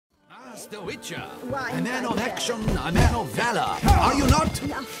is the Witcher. Why, A man my of dear? action, a man of valor. Are you not?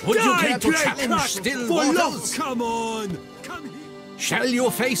 Would you care to challenge still waters? Come on! Come here! Shall you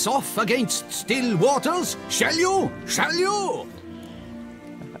face off against still waters? Shall you? Shall you?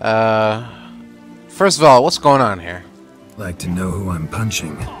 First of all, what's going on here? Like to know who I'm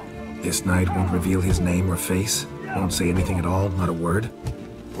punching. This knight won't reveal his name or face. Won't say anything at all, not a word.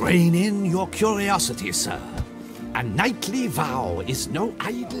 Rein in your curiosity, sir. A knightly vow is no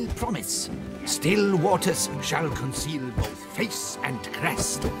idle promise. Still waters shall conceal both face and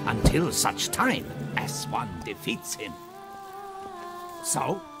crest until such time as one defeats him.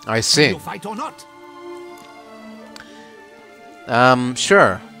 So, I see. will you fight or not?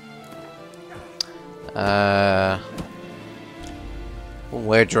 Sure.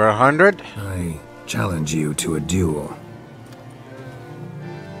 Wager 100? I challenge you to a duel.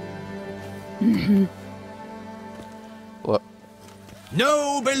 What?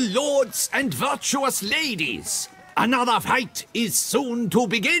 Noble lords and virtuous ladies, another fight is soon to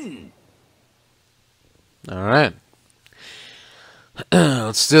begin. Alright.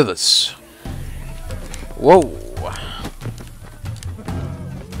 Let's do this. Whoa.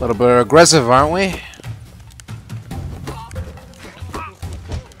 A little bit aggressive, aren't we?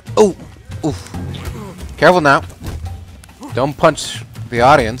 Oh. Oof. Careful now. Don't punch the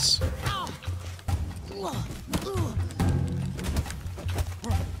audience.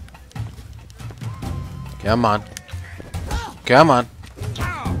 Come on. Come on.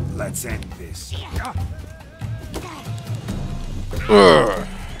 Let's end this. Ugh.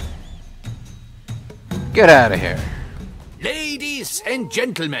 Get out of here. Ladies and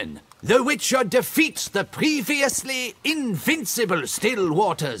gentlemen, the Witcher defeats the previously invincible still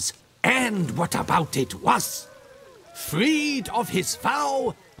waters. And what about it was? Freed of his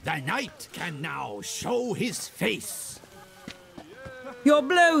vow, the knight can now show his face. Your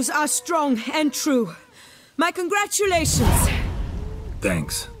blows are strong and true. My congratulations.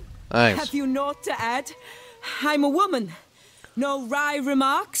 Thanks. Thanks. Have you naught to add? I'm a woman. No wry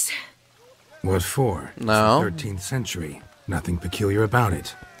remarks? What for? No. It's the 13th century. Nothing peculiar about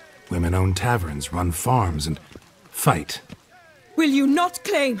it. Women own taverns, run farms, and fight. Will you not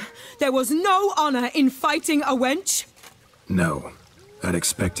claim there was no honor in fighting a wench? No. I'd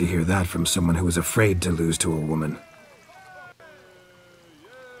expect to hear that from someone who was afraid to lose to a woman.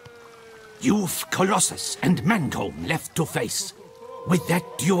 You've Colossus and Mancomb left to face. With that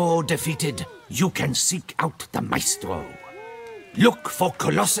duo defeated, you can seek out the Maestro. Look for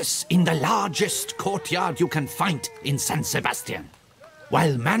Colossus in the largest courtyard you can find in San Sebastian,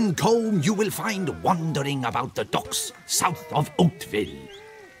 while Mancomb you will find wandering about the docks south of Oatville.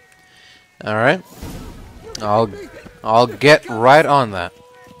 All right. I'll get right on that.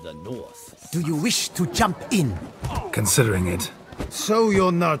 The north. Do you wish to jump in? Considering it, So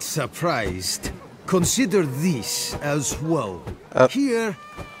you're not surprised. Consider this as well. Here,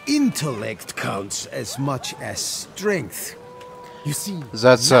 intellect counts as much as strength. You see, Is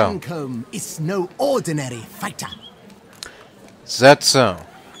that so? Mancomb is no ordinary fighter. Is that so?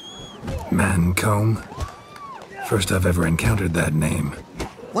 Mancomb? First I've ever encountered that name.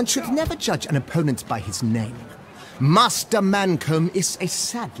 One should never judge an opponent by his name. Master Mancomb is a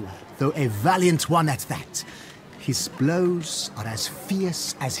saddler, though a valiant one at that. His blows are as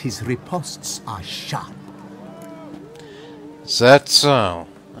fierce as his riposts are sharp. Is that so?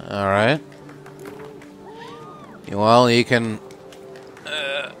 Alright. Well, you can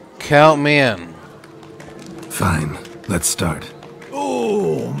count me in. Fine, let's start.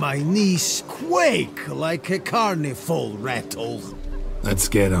 Oh, my knees quake like a carnival rattle. Let's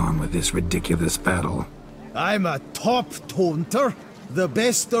get on with this ridiculous battle. I'm a top taunter, the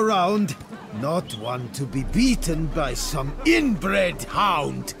best around, not one to be beaten by some inbred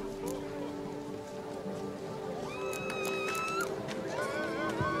hound.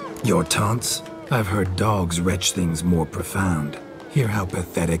 Your taunts? I've heard dogs retch things more profound. Hear how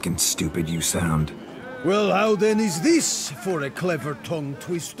pathetic and stupid you sound. Well, how then is this for a clever tongue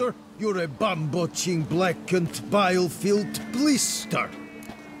twister? You're a bum-botching, blackened, bile-filled blister.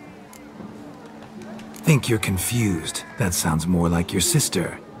 Think you're confused. That sounds more like your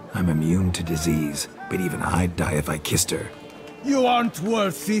sister. I'm immune to disease, but even I'd die if I kissed her. You aren't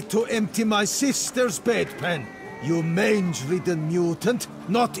worthy to empty my sister's bedpan. You mange-ridden mutant,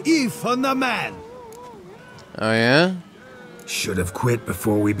 not even a man. Oh, yeah? Should have quit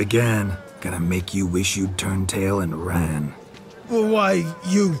before we began. Gonna make you wish you'd turned tail and ran. Why,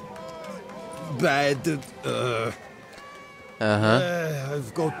 you... bad...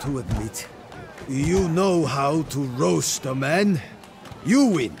 I've got to admit, you know how to roast a man. You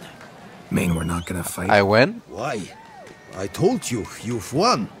win. Mean we're not gonna fight? I win? Why? I told you, you've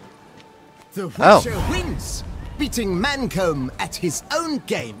won. The Witcher wins, beating Mancomb at his own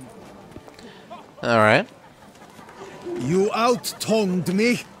game. Alright. You out-tongued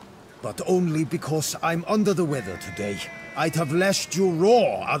me, but only because I'm under the weather today. I'd have lashed you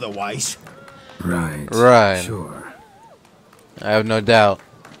raw otherwise. Right. Right. Sure. I have no doubt.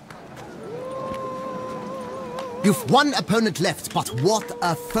 You've one opponent left, but what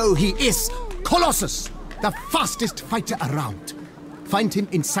a foe he is! Colossus, the fastest fighter around. Find him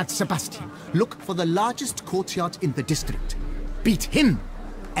in San Sebastian. Look for the largest courtyard in the district. Beat him,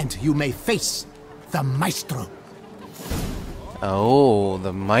 and you may face the Maestro. Oh,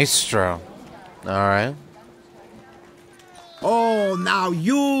 the Maestro. Alright. Oh, now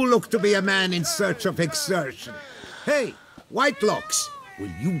you look to be a man in search of exertion. Hey, Whitelocks,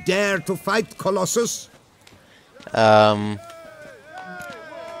 will you dare to fight Colossus?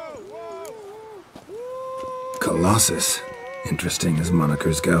 Colossus. Interesting as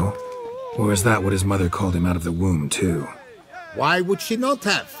monikers go. Or is that what his mother called him out of the womb, too? Why would she not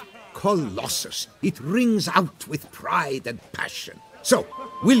have? Colossus. It rings out with pride and passion. So,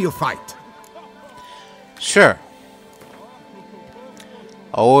 will you fight? Sure.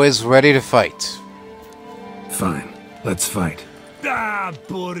 Always ready to fight. Fine. Let's fight. Ah,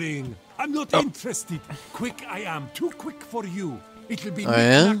 boring. I'm not interested. Quick I am. Too quick for you. It'll be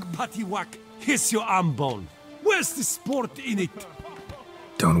yeah? knick-knack, patty-whack. Here's your arm bone. Where's the sport in it?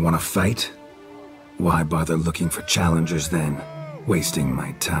 Don't want to fight? Why bother looking for challengers then? Wasting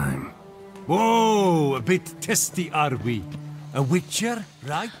my time. Whoa, a bit testy are we? A witcher,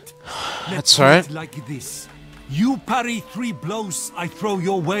 right? That's Let's do right. it like this. You parry 3 blows I throw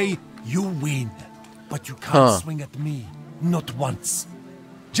your way, you win. But you can't swing at me. Not once.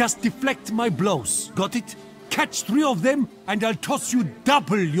 Just deflect my blows. Got it? Catch 3 of them, and I'll toss you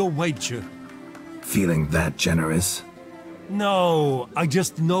double your wager. Feeling that generous? No, I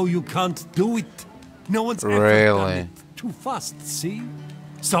just know you can't do it. No one's ever done it. Too fast, see?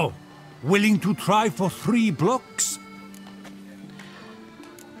 So, willing to try for 3 blocks?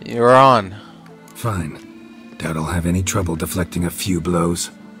 You're on. Fine. Doubt I'll have any trouble deflecting a few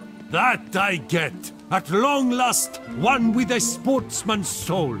blows. That I get. At long last, one with a sportsman's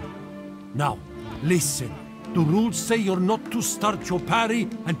soul. Now, listen. The rules say you're not to start your parry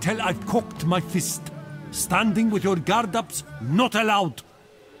until I've cocked my fist. Standing with your guard ups, not allowed.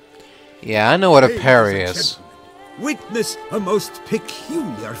 Yeah, I know what a Ladies parry and is. gentlemen, witness a most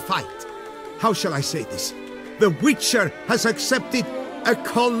peculiar fight. How shall I say this? The Witcher has accepted a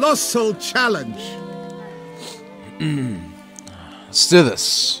colossal challenge. Let's do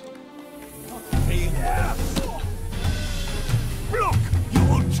this. Block, you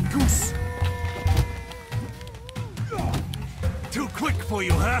old goose! Too quick for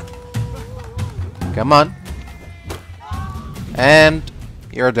you, huh? Come on. And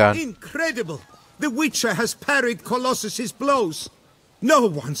you're done. Incredible! The Witcher has parried Colossus's blows. No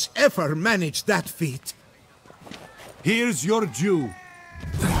one's ever managed that feat. Here's your due.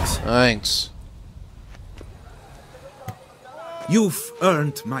 Thanks. You've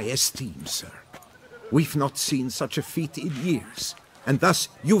earned my esteem, sir. We've not seen such a feat in years, and thus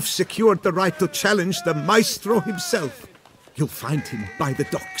you've secured the right to challenge the Maestro himself. You'll find him by the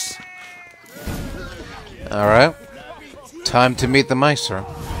docks. Alright. Time to meet the Maestro.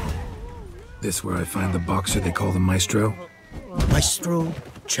 This where I find the boxer they call the Maestro? Maestro,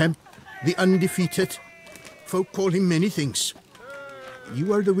 champ, the undefeated. Folk call him many things.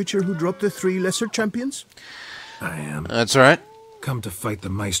 You are the Witcher who dropped the 3 lesser champions? I am. That's right. Come to fight the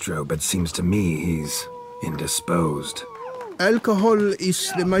Maestro, but seems to me he's indisposed. Alcohol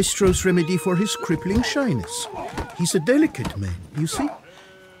is the Maestro's remedy for his crippling shyness. He's a delicate man, you see.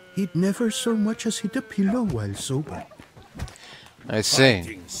 He'd never so much as hit a pillow while sober. I see.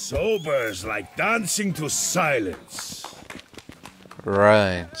 Fighting sober's like dancing to silence.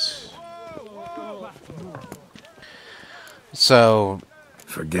 Right. So,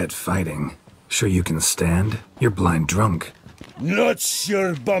 Forget fighting. Sure you can stand? You're blind drunk. Not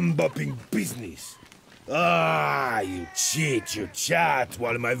your bum-bopping business. Ah, you cheat, you chat,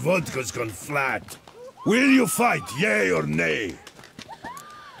 while my vodka's gone flat. Will you fight, yay or nay?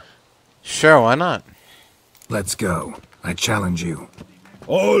 sure, why not? Let's go. I challenge you.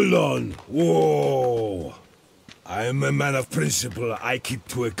 Hold on. Whoa. I'm a man of principle. I keep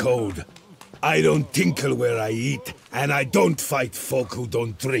to a code. I don't tinkle where I eat, and I don't fight folk who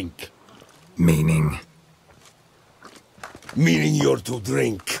don't drink. Meaning? Meaning you're to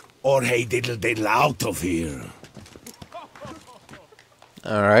drink, or hey diddle diddle out of here.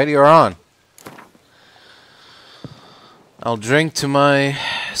 Alright, you're on. I'll drink to my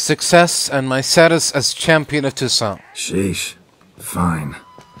success and my status as champion of Toussaint. Sheesh. Fine.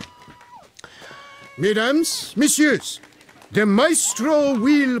 Mesdames, messieurs, the maestro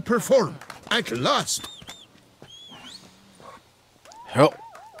will perform at last. Oh.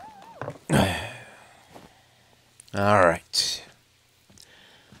 All right.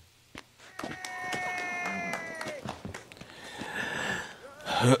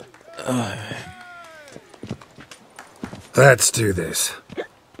 Let's do this.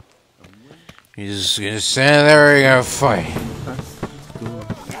 You're just gonna stand there and you're gonna fight.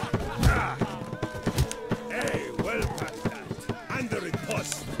 Hey, well past that. Under a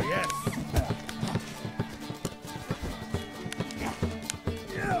post, yes.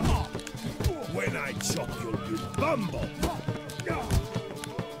 When I chop you'll be bumble.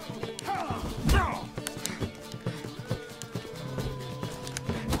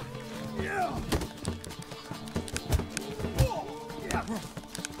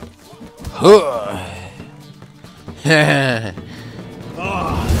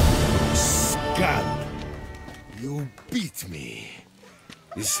 Scum! You beat me.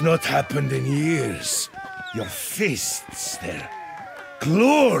 It's not happened in years. Your fists, they're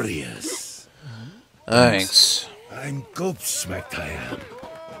glorious. Thanks. I'm gobsmacked, I am.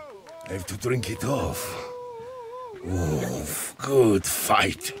 I have to drink it off. Oof, good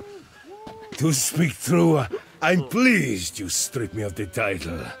fight. To speak true, I'm pleased you stripped me of the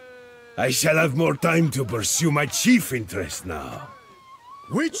title. I shall have more time to pursue my chief interest now.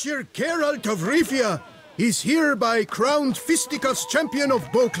 Witcher Geralt of Rivia is hereby crowned Fisticuffs champion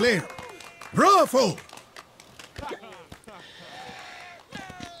of Beauclair. Bravo!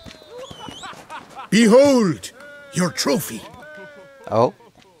 Behold your trophy. Oh.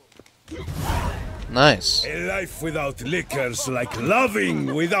 Nice. A life without liquor's like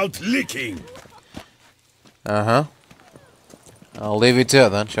loving without licking. Uh-huh. I'll leave you to it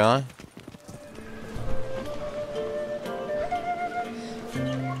then, shall I?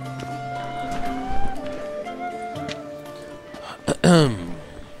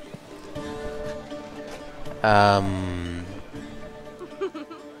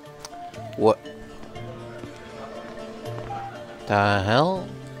 What the hell?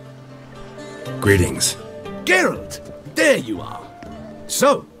 Greetings. Geralt, there you are.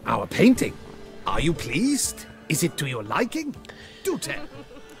 So, our painting. Are you pleased? Is it to your liking? Do tell.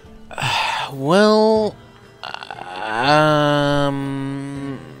 Well,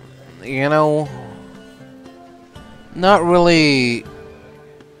 you know, not really.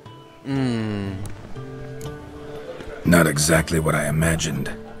 Not exactly what I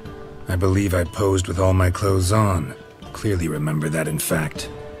imagined. I believe I posed with all my clothes on. Clearly remember that, in fact.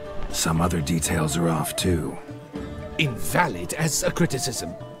 Some other details are off, too. Invalid as a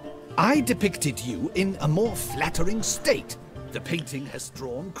criticism. I depicted you in a more flattering state. The painting has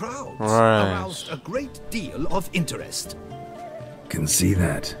drawn crowds, aroused a great deal of interest. Can see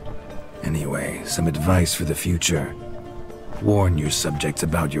that. Anyway, some advice for the future. Warn your subjects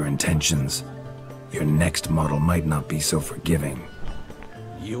about your intentions. Your next model might not be so forgiving.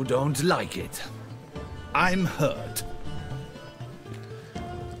 You don't like it. I'm hurt.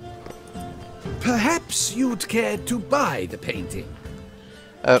 Perhaps you'd care to buy the painting.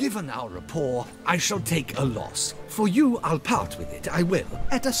 Given our rapport, I shall take a loss. For you, I'll part with it, I will,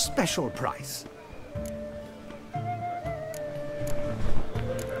 at a special price.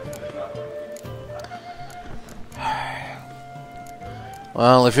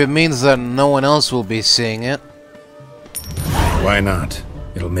 Well, if it means that no one else will be seeing it. Why not?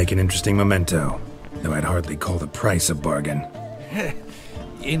 It'll make an interesting memento, though I'd hardly call the price a bargain.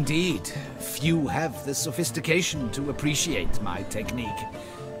 Indeed. Few have the sophistication to appreciate my technique.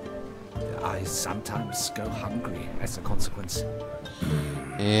 I sometimes go hungry as a consequence.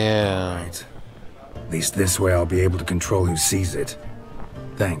 Yeah. Right. At least this way I'll be able to control who sees it.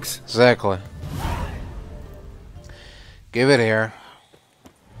 Thanks. Exactly. Give it here.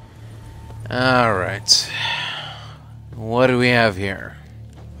 Alright. What do we have here?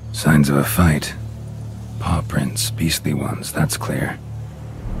 Signs of a fight. Paw prints, beastly ones, that's clear.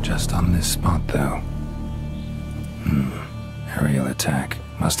 Just on this spot, though. Aerial attack.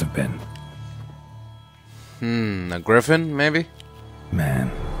 Must have been. A griffin, maybe?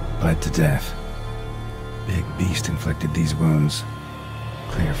 Man, bled to death. Big beast inflicted these wounds.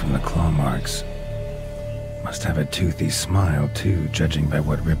 Clear from the claw marks. Must have a toothy smile, too, judging by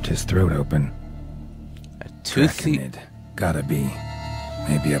what ripped his throat open. A toothy... Draconid. Gotta be.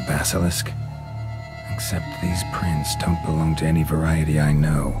 Maybe a basilisk? Except these prints don't belong to any variety I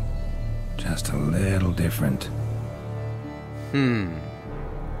know. Just a little different.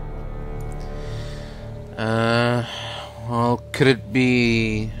 Well, could it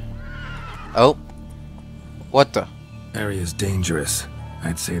be... Oh. What the? Area's dangerous.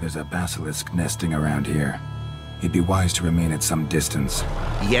 I'd say there's a basilisk nesting around here. It'd be wise to remain at some distance.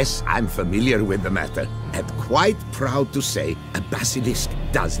 Yes, I'm familiar with the matter, and quite proud to say a basilisk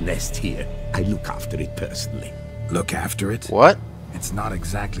does nest here. I look after it personally. Look after it? What? It's not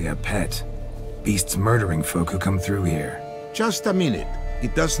exactly a pet. Beasts murdering folk who come through here. Just a minute.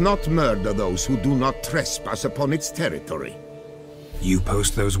 It does not murder those who do not trespass upon its territory. You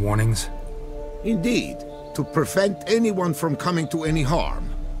post those warnings? Indeed, to prevent anyone from coming to any harm.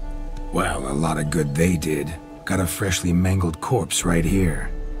 Well, a lot of good they did. Got a freshly mangled corpse right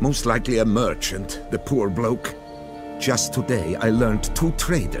here. Most likely a merchant, the poor bloke. Just today I learned 2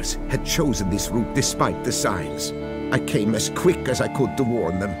 traders had chosen this route despite the signs. I came as quick as I could to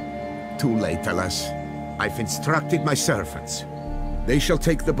warn them. Too late, alas. I've instructed my servants. They shall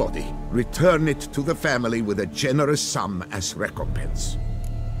take the body, return it to the family with a generous sum as recompense.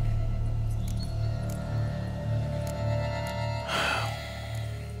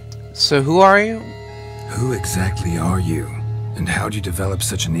 So who are you? Who exactly are you? And how'd you develop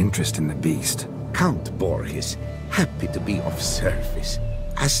such an interest in the beast? Count Borges, happy to be of service.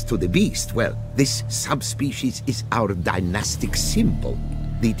 As to the beast, well, this subspecies is our dynastic symbol.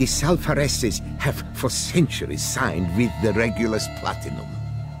 The Disalfareses have for centuries signed with the Regulus Platinum.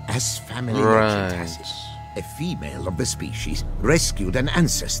 As family legend has it, a female of the species rescued an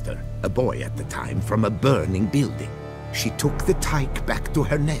ancestor, a boy at the time, from a burning building. She took the tyke back to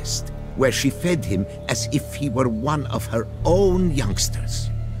her nest, where she fed him as if he were one of her own youngsters.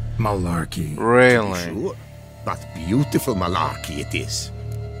 Malarkey. Really? Sure, but beautiful malarkey it is.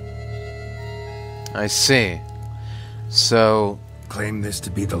 I see. So... Claim this to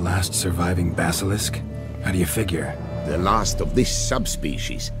be the last surviving basilisk? How do you figure? The last of this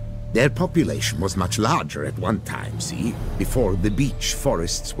subspecies. Their population was much larger at one time, see? Before the beech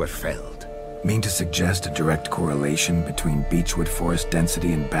forests were felled. Mean to suggest a direct correlation between beechwood forest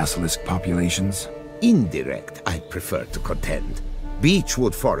density and basilisk populations? Indirect, I prefer to contend.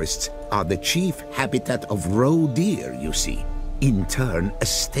 Beechwood forests are the chief habitat of roe deer, you see. In turn, a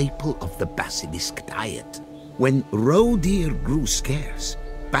staple of the basilisk diet. When roe deer grew scarce,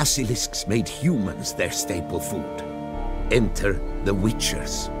 basilisks made humans their staple food. Enter the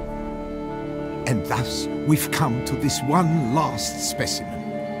witchers. And thus, we've come to this one last specimen.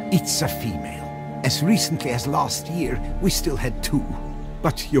 It's a female. As recently as last year, we still had 2.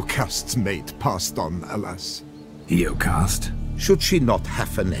 But Jocast's mate passed on, alas. Jocast? Should she not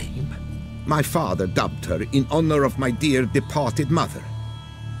have a name? My father dubbed her in honor of my dear departed mother.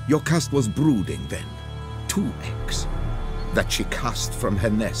 Jocast was brooding then. 2 eggs. That she cast from her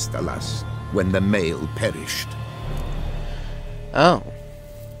nest, alas, when the male perished. Oh.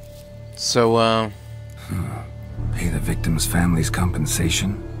 So, Pay the victim's family's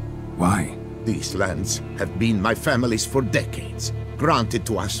compensation? Why? These lands have been my family's for decades, granted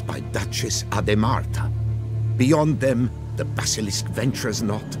to us by Duchess Ademarta. Beyond them, the basilisk ventures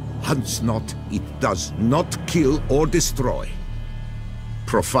not, hunts not, it does not kill or destroy.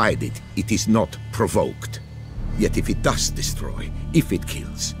 Provided it is not provoked. Yet if it does destroy, if it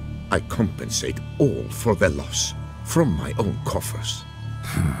kills, I compensate all for the loss, from my own coffers.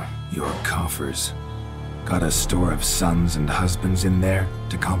 Your coffers? Got a store of sons and husbands in there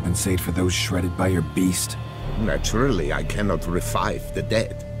to compensate for those shredded by your beast? Naturally, I cannot revive the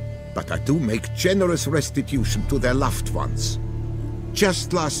dead, but I do make generous restitution to their loved ones.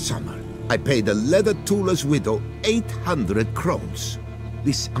 Just last summer, I paid a leather tooler's widow 800 crowns.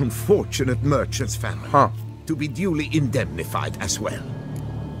 This unfortunate merchant's family, to be duly indemnified as well.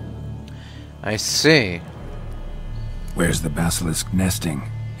 I see. Where's the basilisk nesting?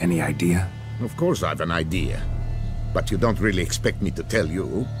 Any idea? Of course I've an idea, but you don't really expect me to tell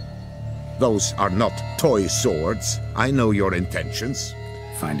you. Those are not toy swords. I know your intentions.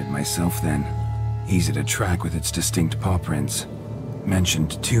 Find it myself then. Easy to track with its distinct paw prints.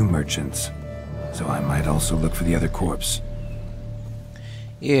 Mentioned 2 merchants, so I might also look for the other corpse.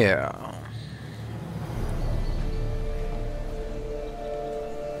 Yeah.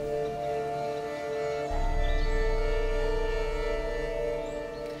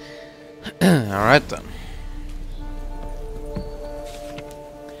 Alright then.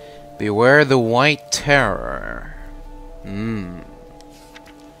 Beware the White Terror.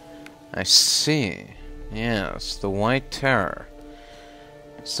 I see. Yes, the White Terror.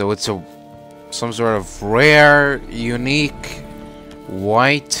 So it's some sort of rare, unique,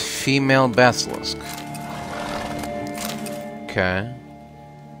 white female basilisk. Okay.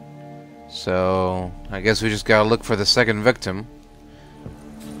 So, I guess we just gotta look for the second victim.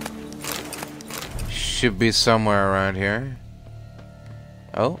 Should be somewhere around here.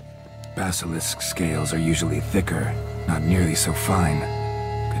 Oh? Basilisk scales are usually thicker, not nearly so fine.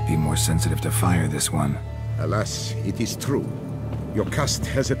 more sensitive to fire, this one. Alas, it is true. Your caste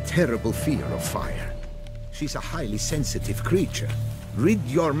has a terrible fear of fire. She's a highly sensitive creature. Rid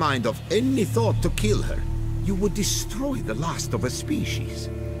your mind of any thought to kill her. You would destroy the last of a species.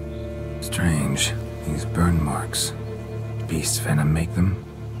 Strange. These burn marks. Beast's venom make them?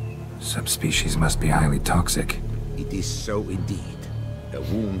 Subspecies must be highly toxic. It is so indeed. A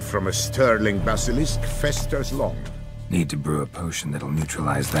wound from a sterling basilisk festers long. Need to brew a potion that'll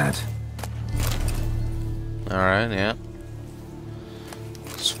neutralize that. Alright, yeah.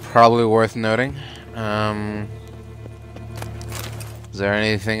 It's probably worth noting. Is there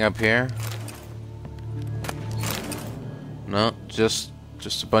anything up here? No, just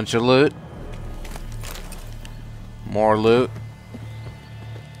a bunch of loot. More loot.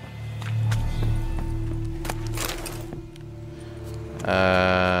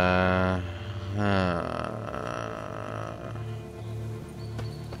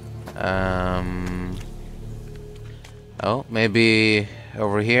 Oh, maybe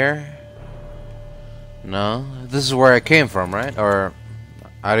over here? No, this is where I came from, right? Or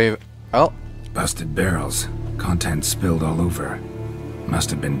I don't even... Oh! Busted barrels. Contents spilled all over.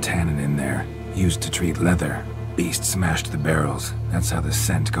 Must have been tannin in there. Used to treat leather. Beast smashed the barrels. That's how the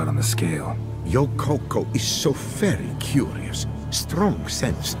scent got on the scale. Yokoko is so very curious. Strong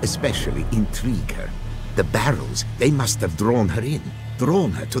scents especially intrigue her. The barrels, they must have drawn her in.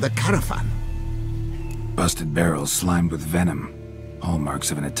 Drawn her to the caravan. Busted barrels slimed with venom.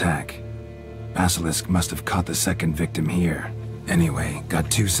 Hallmarks of an attack. Basilisk must have caught the second victim here. Anyway, got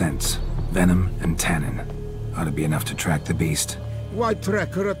 2 scents. Venom and tannin. Ought to be enough to track the beast. Why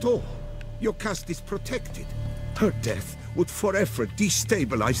track her at all? Your caste is protected. Her death would forever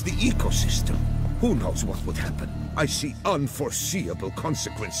destabilize the ecosystem. Who knows what would happen? I see unforeseeable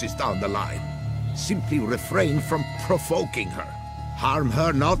consequences down the line. Simply refrain from provoking her. Harm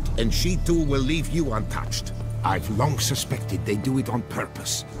her not, and she too will leave you untouched. I've long suspected they do it on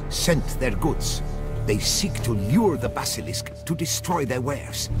purpose. Scent their goods. They seek to lure the basilisk to destroy their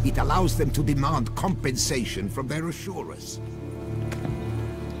wares. It allows them to demand compensation from their assurers.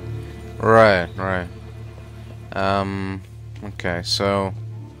 Right, right. Okay, so...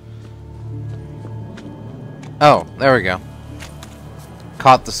 Oh, there we go.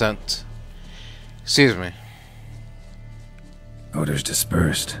 Caught the scent. Excuse me. Odors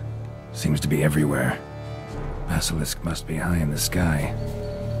dispersed. Seems to be everywhere. Basilisk must be high in the sky.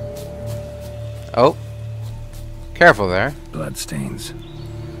 Oh. Careful there. Bloodstains.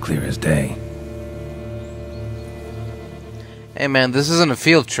 Clear as day. Hey man, this isn't a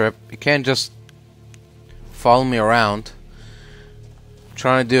field trip. You can't just follow me around. I'm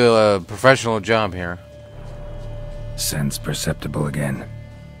trying to do a professional job here. Sense perceptible again.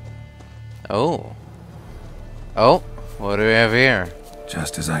 Oh. Oh, what do we have here?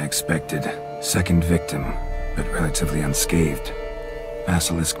 Just as I expected. Second victim, but relatively unscathed.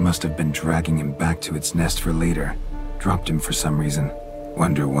 Basilisk must have been dragging him back to its nest for later. Dropped him for some reason.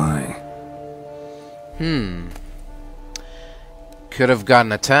 Wonder why. Could have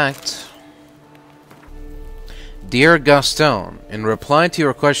gotten attacked. Dear Gaston, in reply to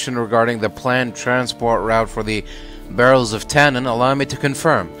your question regarding the planned transport route for the barrels of tannin, allow me to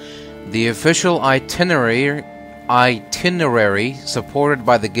confirm. The official itinerary supported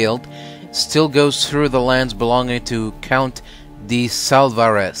by the guild still goes through the lands belonging to Count de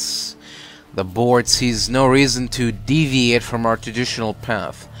Salvarez. The board sees no reason to deviate from our traditional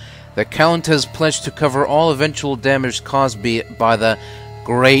path. The Count has pledged to cover all eventual damage caused by the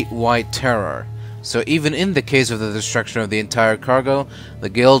Great White Terror. So even in the case of the destruction of the entire cargo, the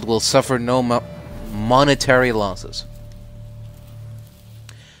guild will suffer no monetary losses.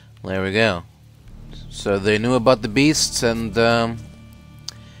 There we go. So they knew about the beasts and they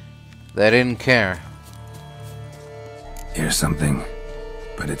didn't care. Hear something,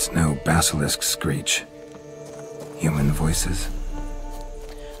 but it's no basilisk screech. Human voices?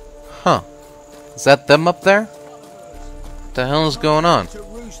 Huh. Is that them up there? What the hell is going on?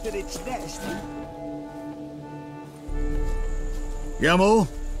 Yamo,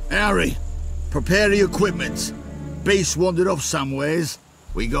 Harry, prepare the equipment. Beast wandered off somewheres.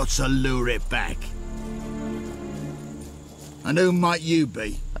 We got to lure it back. And who might you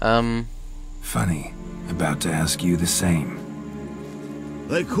be? Funny. About to ask you the same.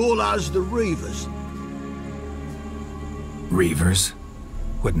 They call us the Reavers. Reavers?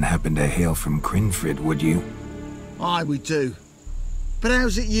 Wouldn't happen to hail from Crinfrid, would you? Aye, we do. But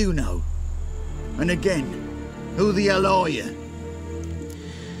how's it you know? And again, who the hell are you?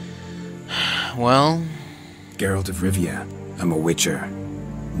 Well... Geralt of Rivia. I'm a witcher.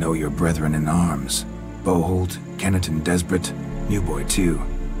 Know your brethren in arms. Boholt, Kennet and Desbret, New Boy too.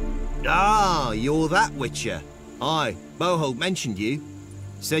 Ah, you're that Witcher. Aye, Bohold mentioned you.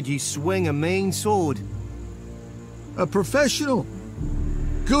 Said you swing a mean sword. A professional.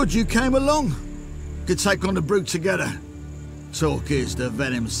 Good you came along. Could take on the brute together. Talk is the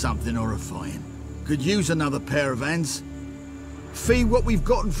venom's something horrifying. Could use another pair of hands. Fee what we've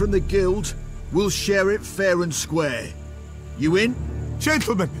gotten from the guild, we'll share it fair and square. You in?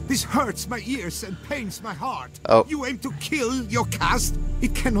 Gentlemen, this hurts my ears and pains my heart. Oh. You aim to kill your caste?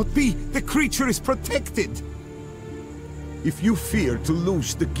 It cannot be. The creature is protected. If you fear to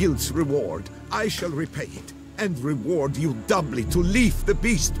lose the guild's reward, I shall repay it, and reward you doubly to leave the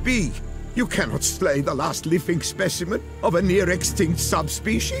beast be. You cannot slay the last living specimen of a near-extinct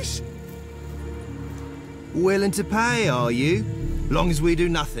subspecies. Willing to pay, are you? Long as we do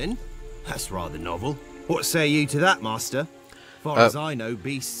nothing? That's rather novel. What say you to that, master? Far as I know,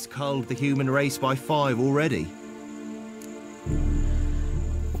 beasts culled the human race by 5 already.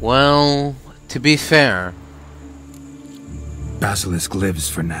 Well, to be fair... Basilisk lives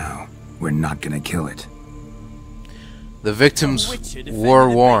for now. We're not gonna kill it. The victims were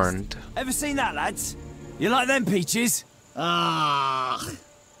warned. Ever seen that, lads? You like them peaches? Ah,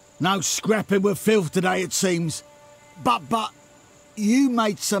 no scrapping with filth today, it seems. But, you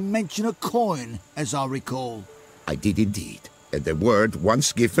made some mention of coin, as I recall. I did indeed. And the word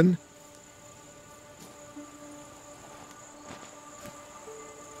once given...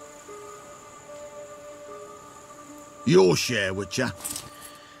 Your share, Witcher.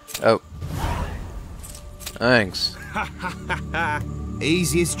 Oh. Thanks.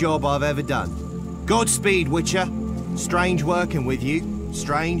 Easiest job I've ever done. Godspeed, Witcher. Strange working with you.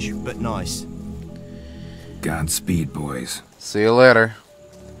 Strange, but nice. Godspeed, boys. See you later.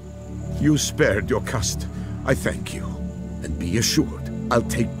 You spared your caste. I thank you. And be assured, I'll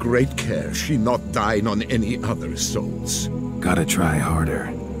take great care she not dine on any other souls. Gotta try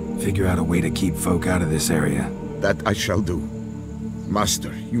harder. Figure out a way to keep folk out of this area. That I shall do.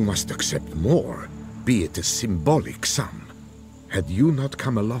 Master, you must accept more, be it a symbolic sum. Had you not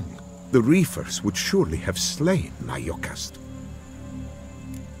come along, the reefers would surely have slain my Yokast.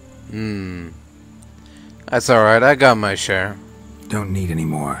 That's alright, I got my share. Don't need any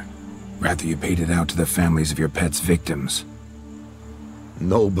more. Rather you paid it out to the families of your pet's victims.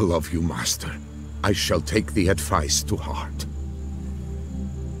 Noble of you, Master. I shall take the advice to heart.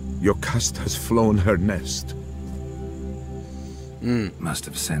 Yokast has flown her nest. Must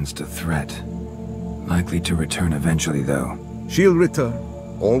have sensed a threat. Likely to return eventually, though. She'll return.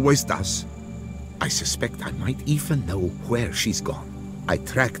 Always does. I suspect I might even know where she's gone. I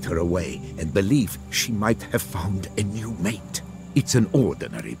tracked her away and believe she might have found a new mate. It's an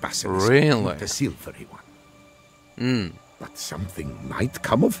ordinary basilisk. Really? Not a silvery one. But something might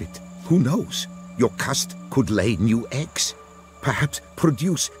come of it. Who knows? Your caste could lay new eggs. Perhaps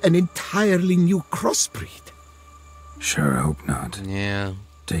produce an entirely new crossbreed. Sure hope not. Yeah.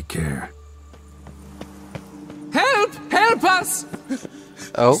 Take care. Help! Help us!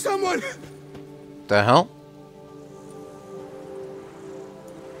 Oh. Someone! The hell?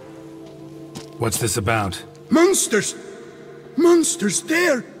 What's this about? Monsters! Monsters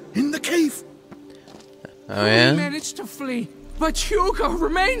there! In the cave! Oh yeah? We managed to flee, but Hugo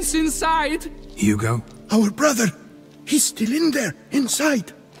remains inside! Hugo? Our brother! He's still in there,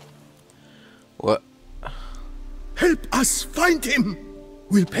 inside! What? Help us find him!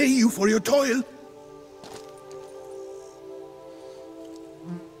 We'll pay you for your toil!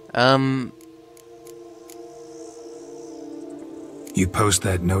 You post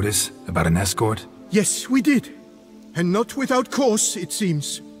that notice about an escort? Yes, we did. And not without cause, it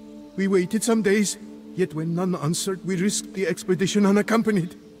seems. We waited some days, yet when none answered, we risked the expedition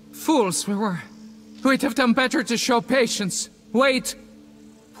unaccompanied. Fools we were. We'd have done better to show patience. Wait.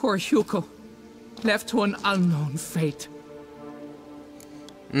 Poor Hugo. Left to an unknown fate.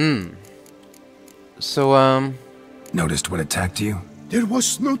 So, Noticed what attacked you? There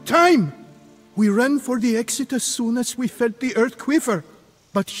was no time. We ran for the exit as soon as we felt the earth quiver.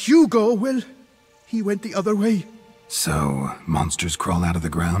 But Hugo, well, he went the other way. So, monsters crawl out of the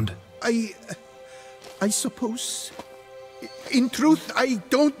ground? I suppose... In truth, I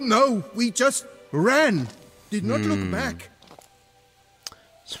don't know. We just ran. Did not look back.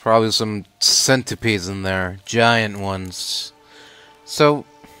 there's probably some centipedes in there. Giant ones. So...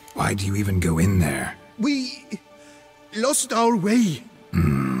 Why do you even go in there? We... lost our way.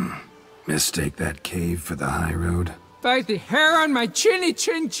 Mistake that cave for the high road? By the hair on my chinny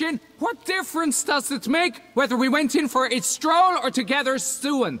chin, what difference does it make whether we went in for a stroll or to gather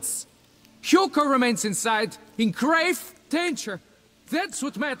students? Hugo remains inside, in grave danger. That's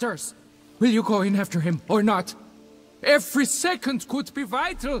what matters. Will you go in after him or not? Every second could be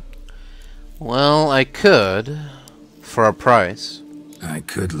vital. Well, I could, for a price. I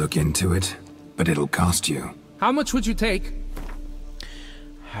could look into it, but it'll cost you. How much would you take?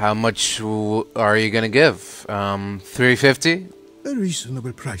 How much are you gonna give? 350? A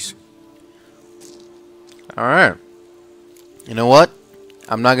reasonable price. Alright. You know what?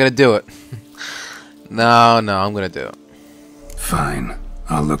 I'm not gonna do it. No, I'm gonna do it. Fine.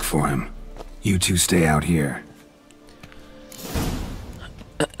 I'll look for him. You two stay out here.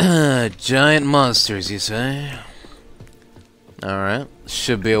 Giant monsters, you say? Alright.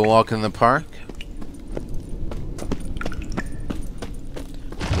 Should be a walk in the park.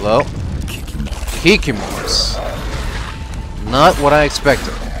 Hello? Kikimores. Not what I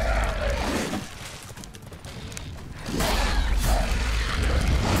expected.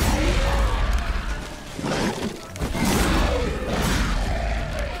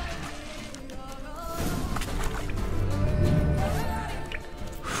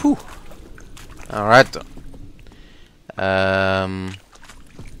 Whew. Alright then.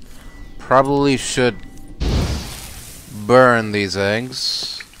 Probably should burn these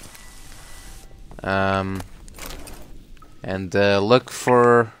eggs. And look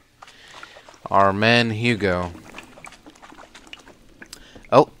for our man Hugo.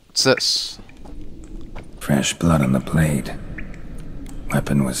 Oh, what's this? Fresh blood on the blade.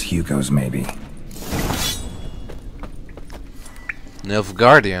 Weapon was Hugo's, maybe.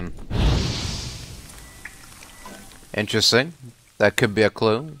 Nilfgaardian. Interesting. That could be a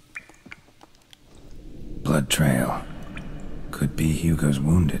clue. Blood trail. Could be Hugo's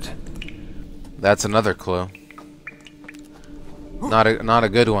wounded. That's another clue. Not a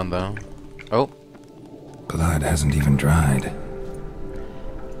good one though. Oh. Blood hasn't even dried.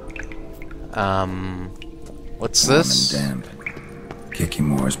 What's this? Warm and damp.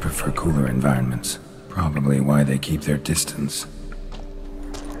 Kikimores prefer cooler environments. Probably why they keep their distance.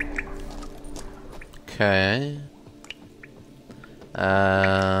 Okay.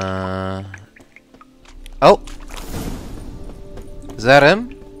 Oh. Is that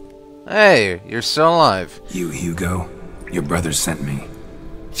him? Hey, you're still alive. You, Hugo? Your brother sent me.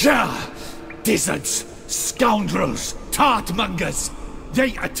 Ja! Dizzards! Scoundrels! Tartmongers!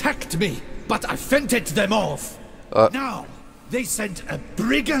 They attacked me, but I fended them off. Now, they sent a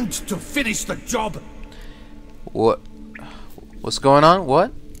brigand to finish the job. What? What's going on?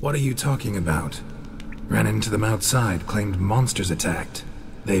 What? What are you talking about? Ran into them outside, claimed monsters attacked.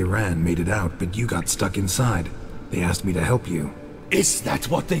 They ran, made it out, but you got stuck inside. They asked me to help you. Is that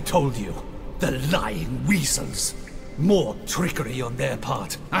what they told you? The lying weasels. More trickery on their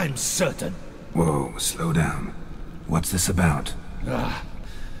part, I'm certain. Whoa, slow down. What's this about?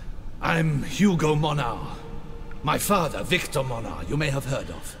 I'm Hugo Monar. My father, Victor Monar, you may have heard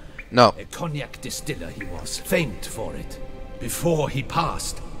of. No. A cognac distiller he was, famed for it. Before he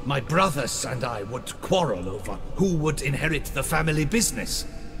passed, my brothers and I would quarrel over who would inherit the family business.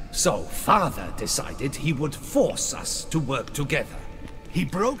 So, father decided he would force us to work together. He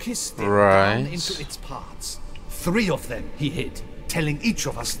broke his still down into its parts. 3 of them he hid, telling each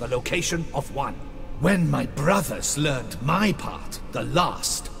of us the location of one. When my brothers learned my part, the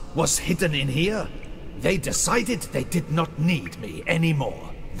last, was hidden in here, they decided they did not need me anymore.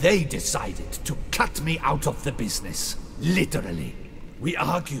 They decided to cut me out of the business, literally. We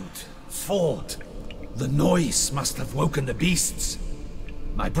argued, fought. The noise must have woken the beasts.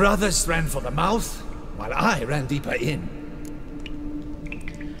 My brothers ran for the mouth, while I ran deeper in.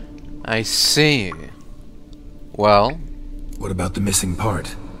 I see. Well? What about the missing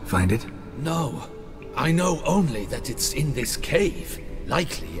part? Find it? No. I know only that it's in this cave,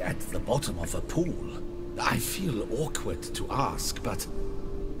 likely at the bottom of a pool. I feel awkward to ask, but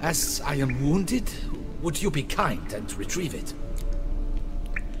as I am wounded, would you be kind and retrieve it?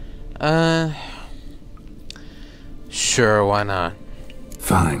 Sure, why not?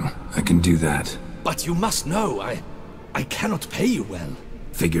 Fine, I can do that. But you must know, I cannot pay you well.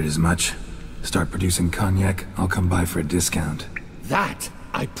 Figured as much. Start producing cognac, I'll come by for a discount. That,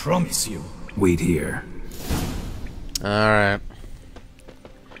 I promise you. Wait here. Alright.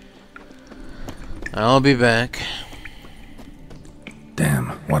 I'll be back.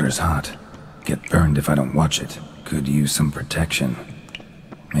 Damn, water's hot. Get burned if I don't watch it. Could use some protection.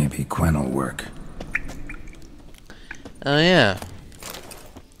 Maybe Quen will work. Oh yeah.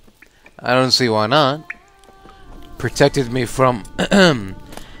 I don't see why not. Protected me from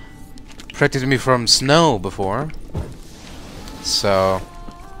snow before. So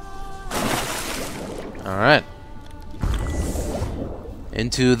alright.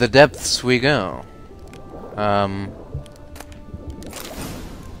 Into the depths we go.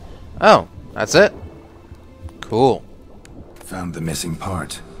 Oh, that's it? Cool. Found the missing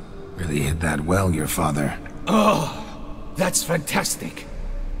part. Really hid that well, your father. Oh, that's fantastic.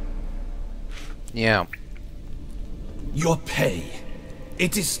 Yeah. Your pay.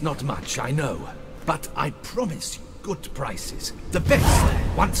 It is not much, I know. But I promise you good prices. The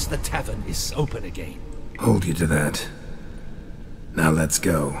best, once the tavern is open again. Hold you to that. Now let's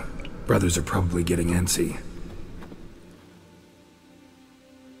go. Brothers are probably getting antsy.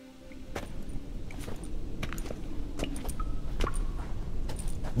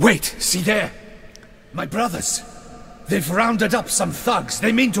 Wait, see there? My brothers. They've rounded up some thugs.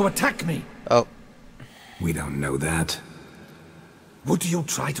 They mean to attack me. Oh. We don't know that. Would you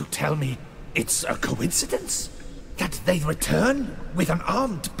try to tell me it's a coincidence? That they return with an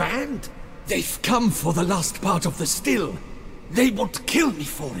armed band? They've come for the last part of the still. They would kill me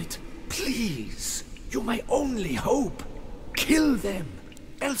for it. Please, you're my only hope. Kill them.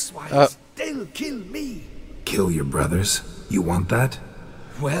 Elsewise, they'll kill me. Kill your brothers? You want that?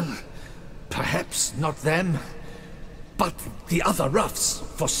 Well, perhaps not them, but the other roughs,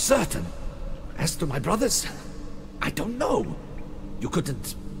 for certain. As to my brothers, I don't know. You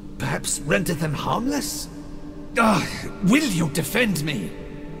couldn't perhaps render them harmless? Will you defend me?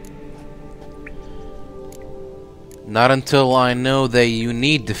 Not until I know that you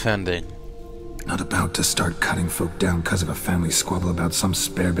need defending. Not about to start cutting folk down because of a family squabble about some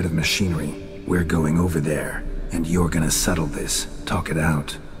spare bit of machinery. We're going over there, and you're gonna settle this. Talk it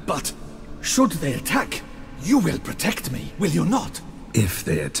out. But should they attack, you will protect me, will you not? If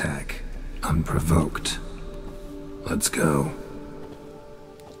they attack, unprovoked. Let's go.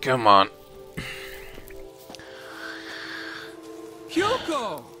 Come on.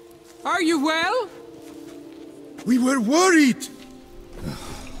 Hugo! Are you well? We were worried!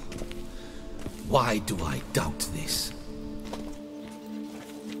 Why do I doubt this?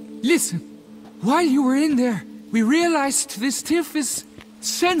 Listen, while you were in there, we realized this tiff is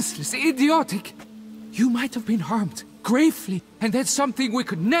senseless, idiotic. You might have been harmed, gravely, and that's something we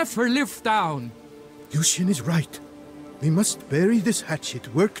could never live down. Lucien is right. We must bury this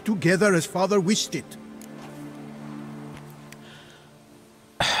hatchet, work together as father wished it.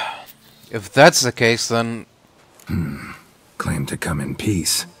 If that's the case, then... Claim to come in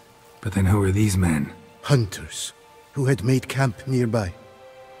peace. But then who are these men? Hunters, who had made camp nearby.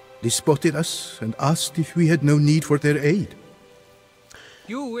 They spotted us and asked if we had no need for their aid.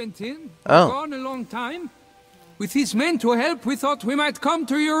 You went in, Oh. gone a long time. With these men to help, we thought we might come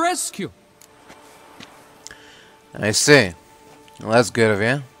to your rescue. I see. Well, that's good of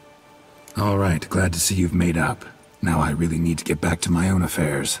you. All right, glad to see you've made up. Now I really need to get back to my own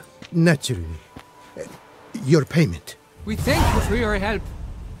affairs. Naturally. Your payment. We thank you for your help.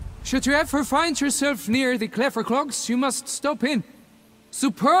 Should you ever find yourself near the Clever Clogs, you must stop in.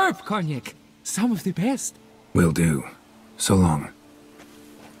 Superb cognac. Some of the best. Will do. So long.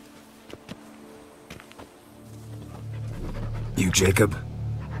 You, Jacob?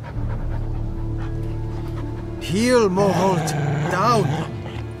 Heel, Moholt. Down.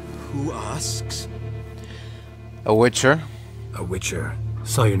 Who asks? A witcher? A witcher.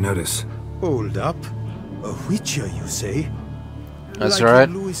 Saw your notice. Hold up. A witcher, you say? That's like right.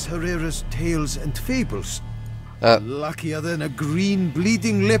 Luis Herrera's Tales and Fables. Uh. Luckier than a green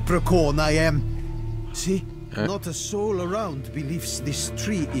bleeding leprechaun I am. See? Not a soul around believes this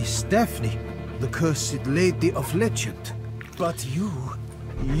tree is Daphne, the cursed lady of legend. But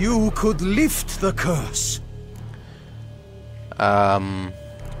you could lift the curse.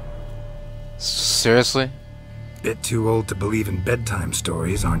 Seriously? Bit too old to believe in bedtime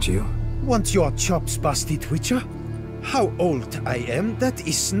stories, aren't you? Want your chops busted, Witcher? How old I am, that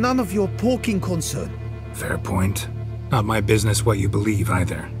is none of your poking concern. Fair point. Not my business what you believe,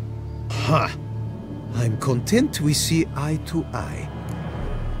 either. Ha! I'm content we see eye to eye.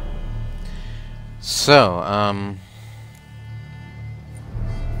 So,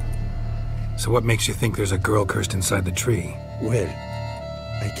 So what makes you think there's a girl cursed inside the tree? Well,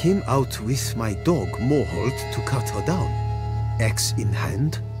 I came out with my dog, Moholt, to cut her down. Axe in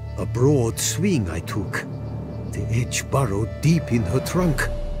hand, a broad swing I took. The edge burrowed deep in her trunk,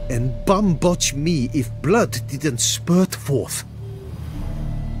 and bum-botch me if blood didn't spurt forth.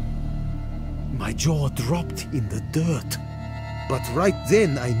 My jaw dropped in the dirt. But right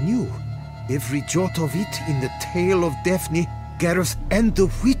then I knew. Every jot of it in the tale of Daphne, Gareth, and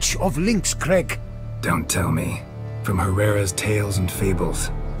the Witch of Lynx Crag. Don't tell me. From Herrera's Tales and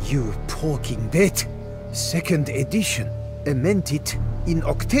Fables. You talking that? Second edition. Amended in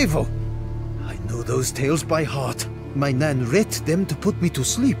octavo. I know those tales by heart. My nan read them to put me to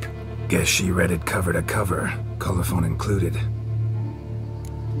sleep. Guess she read it cover to cover, colophon included.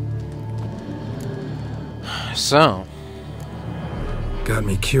 so... got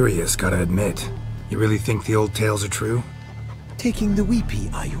me curious, gotta admit. You really think the old tales are true? Taking the weepy,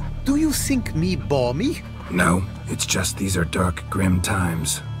 are you? Do you think me balmy? No, it's just these are dark, grim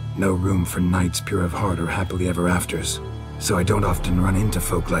times. No room for knights pure of heart or happily ever afters. So I don't often run into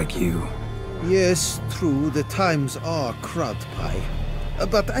folk like you. Yes, true, the times are crud pie.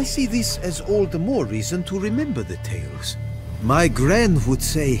 But I see this as all the more reason to remember the tales. My gran would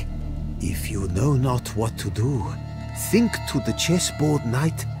say, if you know not what to do, think to the chessboard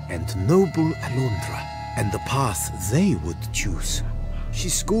knight and noble Alondra, and the path they would choose. She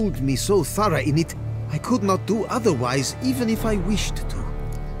schooled me so thorough in it, I could not do otherwise even if I wished to.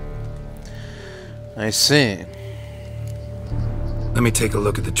 I see. Let me take a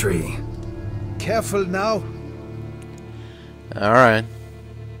look at the tree. Careful now. Alright.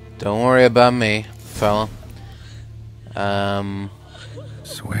 Don't worry about me, fella.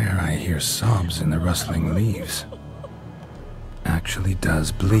 Swear I hear sobs in the rustling leaves. Actually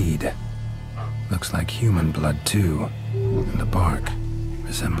does bleed. Looks like human blood too. And the bark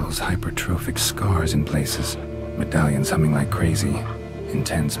resembles hypertrophic scars in places. Medallions humming like crazy.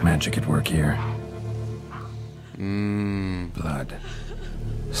 Intense magic at work here. Blood.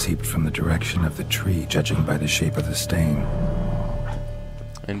 Seeped from the direction of the tree, judging by the shape of the stain.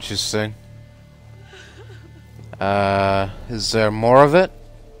 Interesting. Is there more of it?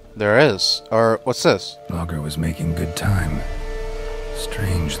 There is. Or, what's this? Logger was making good time.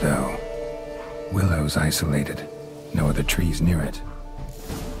 Strange, though. Willow's isolated. No other trees near it.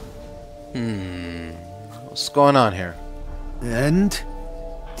 What's going on here? And?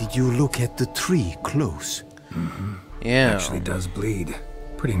 Did you look at the tree close? Yeah. Actually does bleed.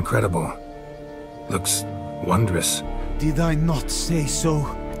 Pretty incredible. Looks wondrous. Did I not say so?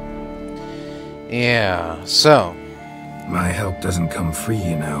 Yeah, so. My help doesn't come free,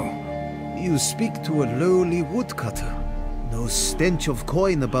 you know. You speak to a lowly woodcutter. No stench of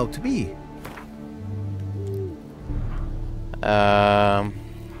coin about me.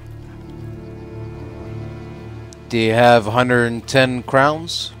 Do you have 110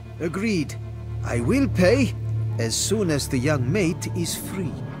 crowns? Agreed. I will pay as soon as the young mate is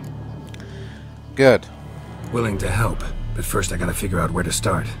free. Good. Willing to help, but first I gotta figure out where to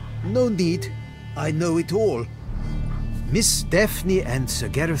start. No need. I know it all. Miss Daphne and Sir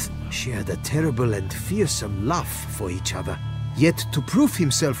Gareth shared a terrible and fearsome love for each other. Yet to prove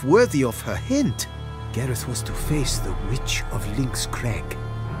himself worthy of her hand, Gareth was to face the Witch of Link's Crag.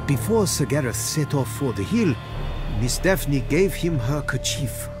 Before Sir Gareth set off for the hill, Miss Daphne gave him her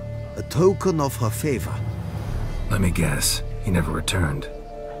kerchief, a token of her favor. Let me guess, he never returned.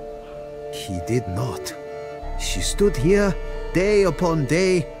 He did not. She stood here, day upon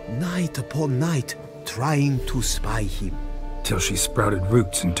day, night upon night, trying to spy him. Till she sprouted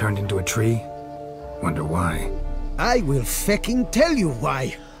roots and turned into a tree? Wonder why. I will fecking tell you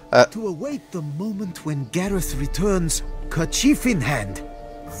why. To await the moment when Gareth returns, kerchief in hand.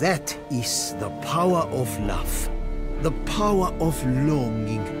 That is the power of love. The power of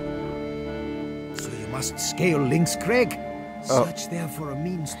longing. So you must scale Link's Crag. Search there for a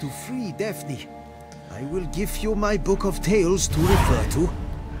means to free Daphne. I will give you my book of tales to refer to.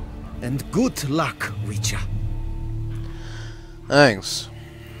 And good luck, Witcher. Thanks.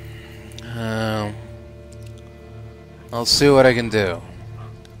 I'll see what I can do.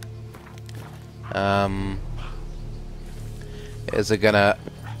 Is it gonna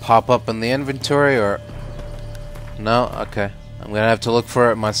pop up in the inventory or... No? Okay. I'm gonna have to look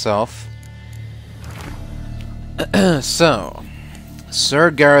for it myself. So, Sir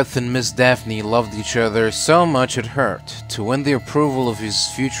Gareth and Miss Daphne loved each other so much it hurt. To win the approval of his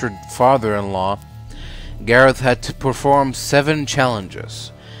future father-in-law, Gareth had to perform 7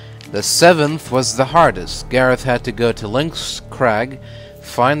 challenges. The 7th was the hardest. Gareth had to go to Link's Crag,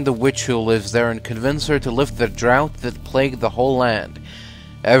 find the witch who lives there, and convince her to lift the drought that plagued the whole land.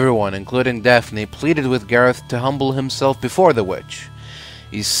 Everyone, including Daphne, pleaded with Gareth to humble himself before the witch.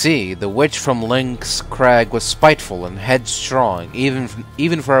 You see, the witch from Link's Crag was spiteful and headstrong,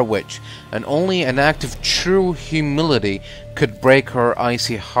 even for a witch, and only an act of true humility could break her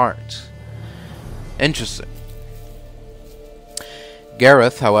icy heart. Interesting.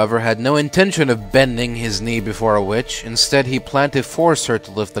 Gareth, however, had no intention of bending his knee before a witch. Instead, he planned to force her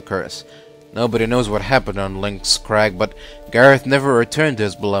to lift the curse. Nobody knows what happened on Link's Crag, but Gareth never returned to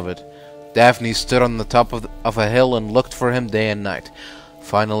his beloved. Daphne stood on the top of a hill and looked for him day and night.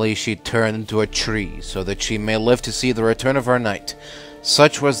 Finally, she turned into a tree, so that she may live to see the return of her knight.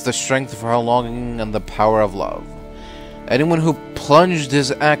 Such was the strength of her longing and the power of love. Anyone who plunged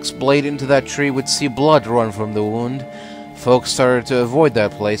his axe blade into that tree would see blood run from the wound. Folks started to avoid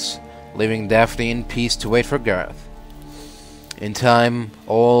that place, leaving Daphne in peace to wait for Gareth. In time,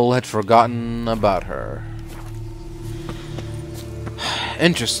 all had forgotten about her.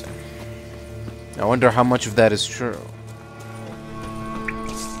 Interesting. I wonder how much of that is true.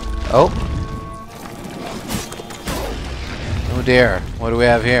 Oh. Oh dear. What do we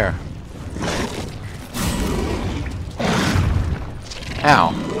have here?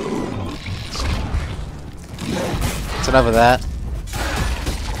 Ow. That's enough of that.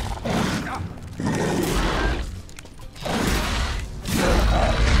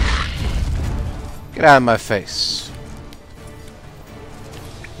 Get out of my face.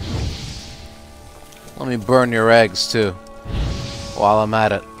 Let me burn your eggs too, while I'm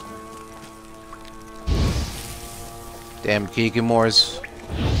at it. Damn Kikimores.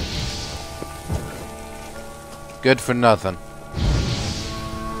 Good for nothing.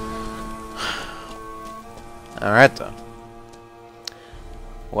 Alright though.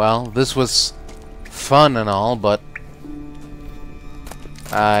 Well, this was fun and all, but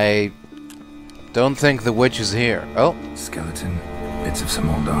I don't think the witch is here. Oh. Skeleton, bits of some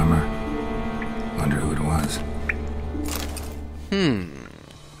old armor. Wonder who it was.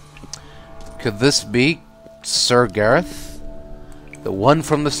 Could this be Sir Gareth? The one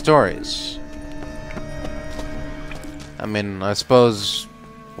from the stories. I mean, I suppose,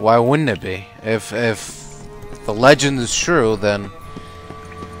 why wouldn't it be? If the legend is true, then,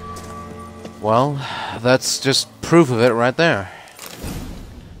 well, that's just proof of it right there.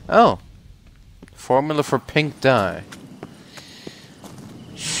 Oh. Formula for pink dye.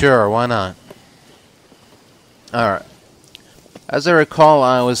 Sure, why not? Alright. As I recall,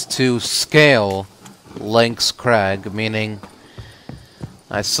 I was to scale Link's Crag, meaning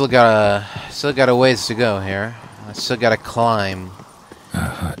I still got a ways to go here. I still gotta climb. A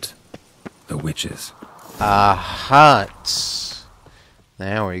hut. The witches. A hut.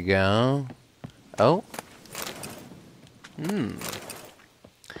 There we go. Oh.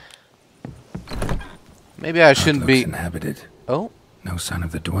 Maybe I shouldn't be inhabited. Oh. No sign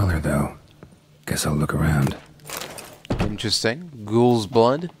of the dweller, though. Guess I'll look around. Interesting. Ghoul's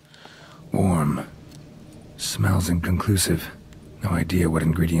blood. Warm. Smells inconclusive. No idea what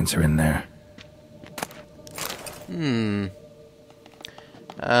ingredients are in there.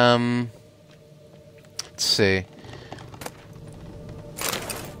 Let's see.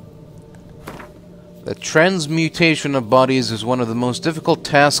 The transmutation of bodies is one of the most difficult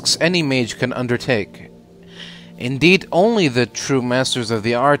tasks any mage can undertake. Indeed, only the true masters of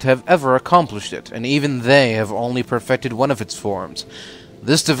the art have ever accomplished it, and even they have only perfected one of its forms.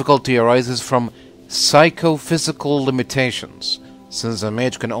 This difficulty arises from psychophysical limitations, since a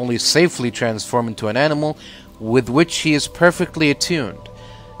mage can only safely transform into an animal with which he is perfectly attuned.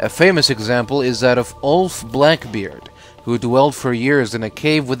 A famous example is that of Ulf Blackbeard, who dwelled for years in a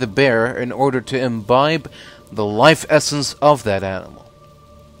cave with a bear in order to imbibe the life essence of that animal.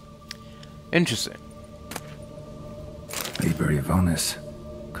 Interesting. Liber Yvonis.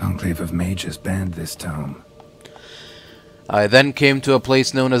 Conclave of Mages banned this tome. I then came to a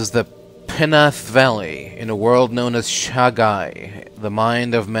place known as the Penath Valley, in a world known as Shagai. The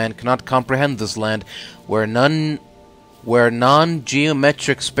mind of man cannot comprehend this land, where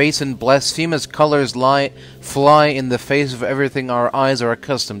non-geometric space and blasphemous colors fly in the face of everything our eyes are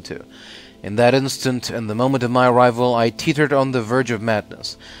accustomed to. In that instant, and the moment of my arrival, I teetered on the verge of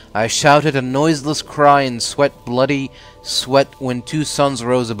madness. I shouted a noiseless cry and sweat bloody sweat when two suns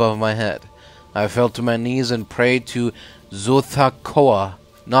rose above my head. I fell to my knees and prayed to Zothakoa,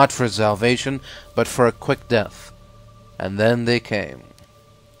 not for salvation, but for a quick death. And then they came.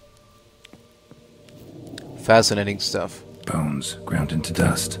 Fascinating stuff. Bones ground into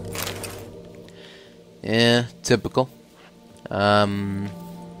dust. Yeah, typical.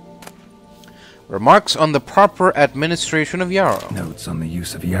 Remarks on the proper administration of yarrow. Notes on the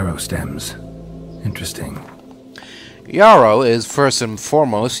use of yarrow stems. Interesting. Yarrow is first and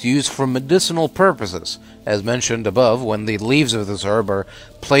foremost used for medicinal purposes. As mentioned above, when the leaves of this herb are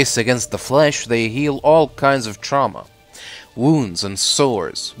placed against the flesh, they heal all kinds of trauma, wounds, and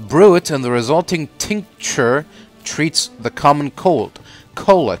sores. Brew it, and the resulting tincture treats the common cold,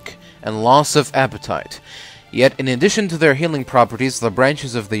 colic, and loss of appetite. Yet, in addition to their healing properties, the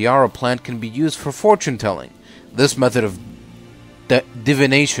branches of the yarrow plant can be used for fortune-telling. This method of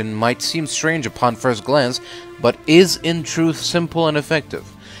divination might seem strange upon first glance, but is in truth simple and effective.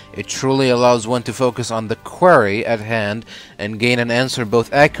 It truly allows one to focus on the query at hand and gain an answer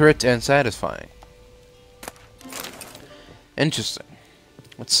both accurate and satisfying. Interesting.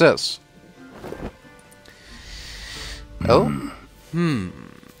 What's this? Oh?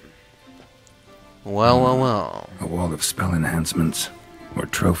 Well. A wall of spell enhancements. Or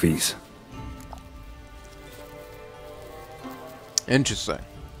trophies. Interesting.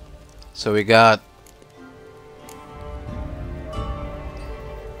 So we got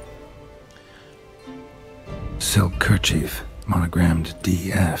silk kerchief, monogrammed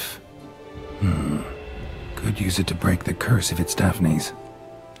DF. Could use it to break the curse if it's Daphne's.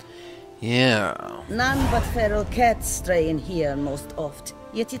 yeah. None but feral cats stray in here most oft.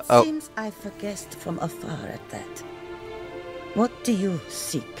 Yet it seems I've guessed from afar at that. What do you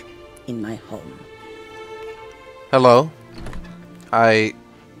seek in my home? Hello.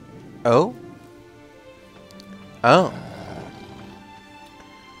 Oh.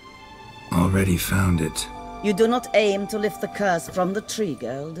 Already found it. You do not aim to lift the curse from the tree,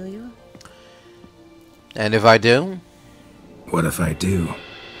 girl, do you? And if I do? What if I do?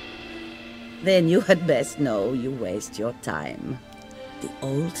 Then you had best know you waste your time. The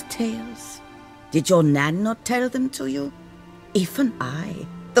old tales? Did your Nan not tell them to you? Even I,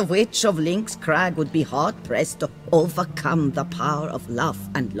 the witch of Lynx Crag, would be hard-pressed to overcome the power of love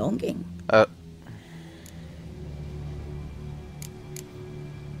and longing.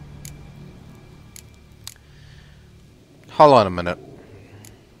 Hold on a minute.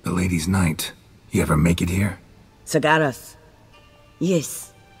 The Lady's Night. You ever make it here? Sir Gareth.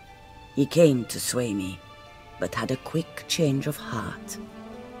 Yes. He came to sway me, but had a quick change of heart.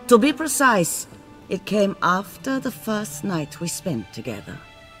 To be precise, it came after the first night we spent together.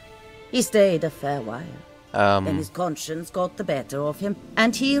 He stayed a fair while. Then his conscience got the better of him,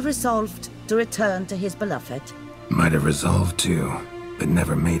 and he resolved to return to his beloved. Might have resolved to, but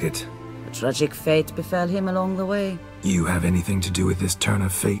never made it. A tragic fate befell him along the way. You have anything to do with this turn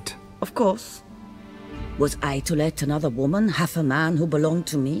of fate? Of course. Was I to let another woman have a man who belonged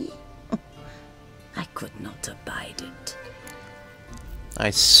to me? I could not abide it. I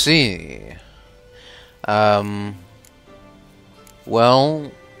see. Well...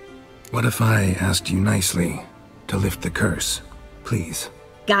 What if I asked you nicely to lift the curse, please?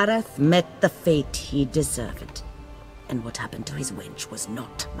 Gareth met the fate he deserved. And what happened to his wench was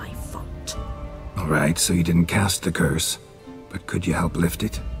not my fault. Alright, so you didn't cast the curse, but could you help lift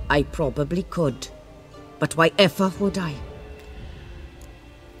it? I probably could. But why ever would I?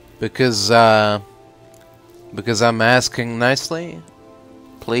 Because I'm asking nicely?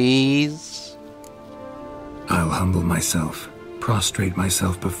 Please? I'll humble myself, prostrate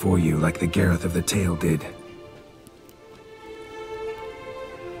myself before you like the Geralt of the tale did.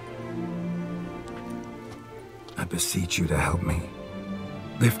 I beseech you to help me.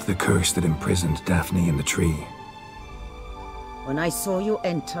 Lift the curse that imprisoned Daphne in the tree. When I saw you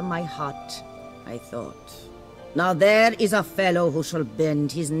enter my heart, I thought, now there is a fellow who shall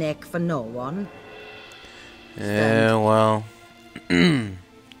bend his neck for no one. Yeah, well...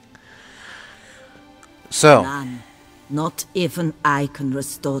 So... None. Not even I can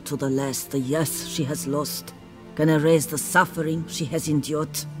restore to the lass the years she has lost. Can erase the suffering she has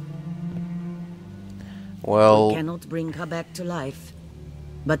endured. Well... I cannot bring her back to life.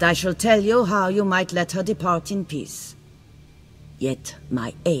 But I shall tell you how you might let her depart in peace. Yet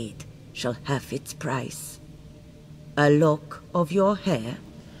my aid shall have its price. A lock of your hair?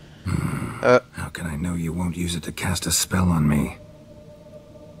 How can I know you won't use it to cast a spell on me?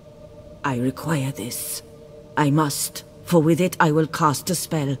 I require this. I must, for with it I will cast a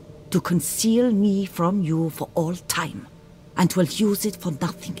spell to conceal me from you for all time, and will use it for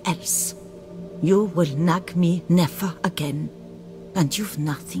nothing else. You will nag me never again, and you've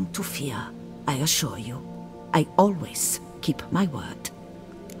nothing to fear, I assure you. I always keep my word.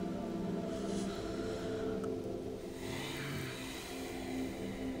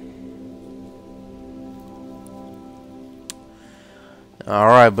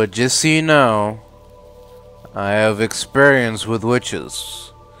 Alright, but just so you know, I have experience with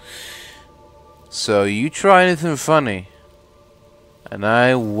witches. So you try anything funny, and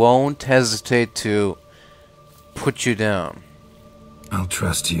I won't hesitate to put you down. I'll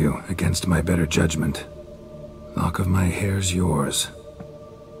trust you against my better judgment. Lock of my hair's yours.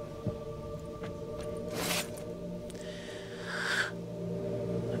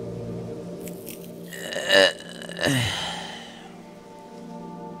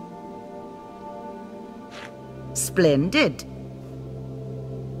 Splendid.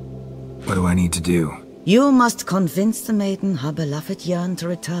 What do I need to do? You must convince the maiden her beloved yearned to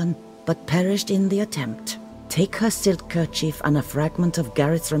return, but perished in the attempt. Take her silk kerchief and a fragment of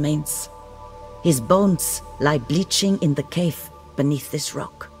Gareth's remains. His bones lie bleaching in the cave beneath this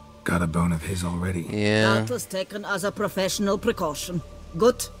rock. Got a bone of his already. Yeah. That was taken as a professional precaution.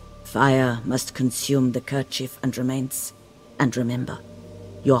 Good. Fire must consume the kerchief and remains. And remember,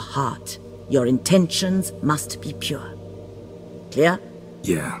 your heart, your intentions must be pure. Clear?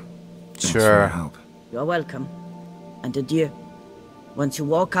 Yeah. Thanks for Sure. your help. You're welcome. And adieu. Once you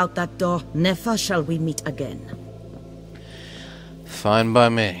walk out that door, never shall we meet again. Fine by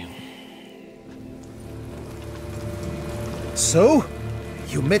me. So?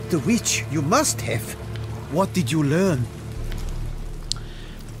 You met the witch. You must have. What did you learn?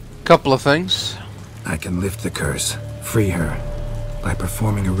 Couple of things. I can lift the curse, free her, by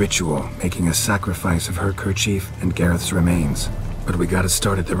performing a ritual, making a sacrifice of her kerchief and Gareth's remains. But we gotta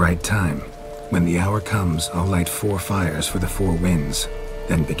start at the right time. When the hour comes, I'll light 4 fires for the 4 winds,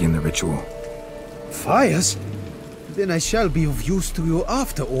 then begin the ritual. Fires? Then I shall be of use to you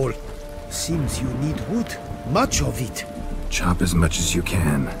after all. Seems you need wood. Much of it. Chop as much as you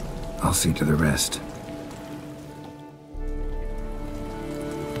can. I'll see to the rest.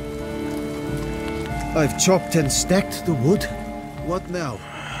 I've chopped and stacked the wood. What now?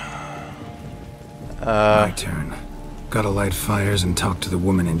 My turn. Gotta light fires and talk to the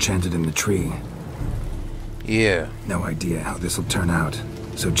woman enchanted in the tree. Yeah. No idea how this'll turn out,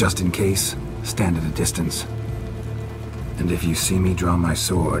 so just in case, stand at a distance. And if you see me draw my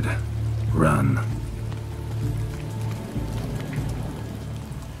sword, run.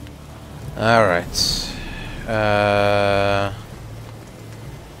 Alright.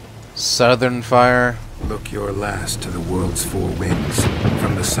 Southern fire. Look your last to the world's 4 winds.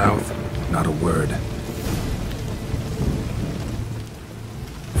 From the south, not a word.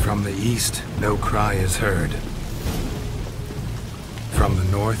 From the east, no cry is heard. From the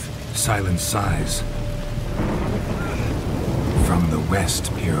north, silent sighs. From the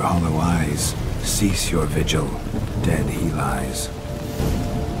west, peer hollow eyes. Cease your vigil, dead he lies.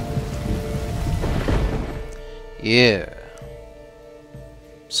 Yeah.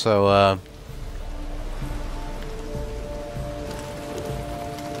 So,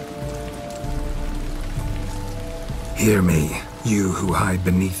 Hear me, you who hide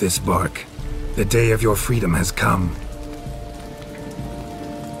beneath this bark. The day of your freedom has come.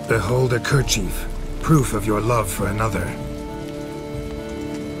 Behold a kerchief, proof of your love for another.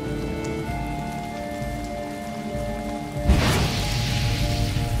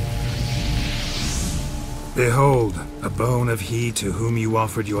 Behold, a bone of he to whom you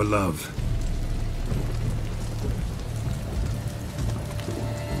offered your love.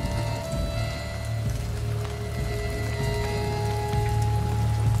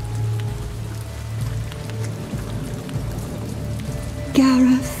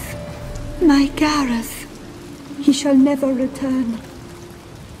 Gareth, my Gareth, he shall never return.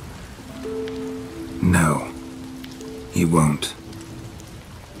 No, he won't.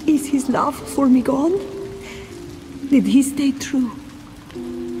 Is his love for me gone? Did he stay true?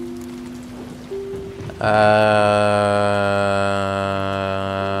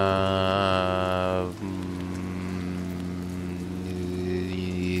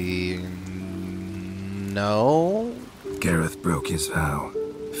 No. Gareth broke his vow,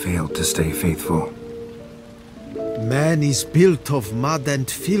 failed to stay faithful. Man is built of mud and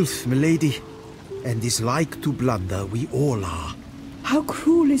filth, milady, and is like to blunder, we all are. How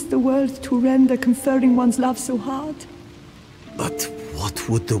cruel is the world to render conferring one's love so hard. But what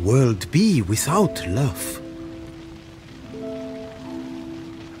would the world be without love?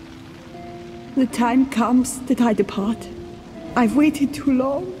 The time comes that I depart. I've waited too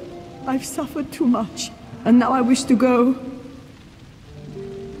long. I've suffered too much. And now I wish to go.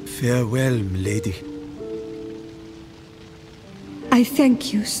 Farewell, milady. I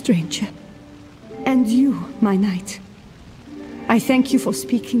thank you, stranger. And you, my knight. I thank you for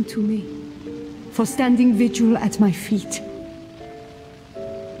speaking to me, for standing vigil at my feet.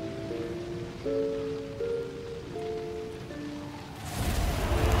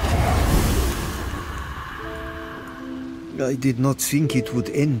 I did not think it would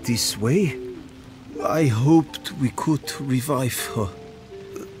end this way. I hoped we could revive her,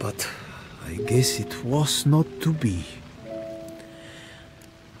 but I guess it was not to be.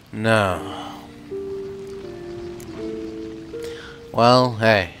 No. Well,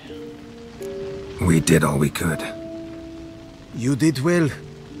 hey. We did all we could. You did well.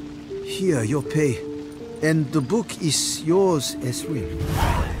 Here, your pay. And the book is yours as well.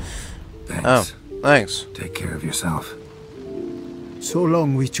 Thanks. Oh, thanks. Take care of yourself. So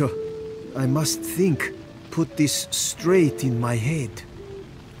long, Witcher. I must think. Put this straight in my head.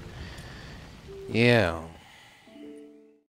 Yeah.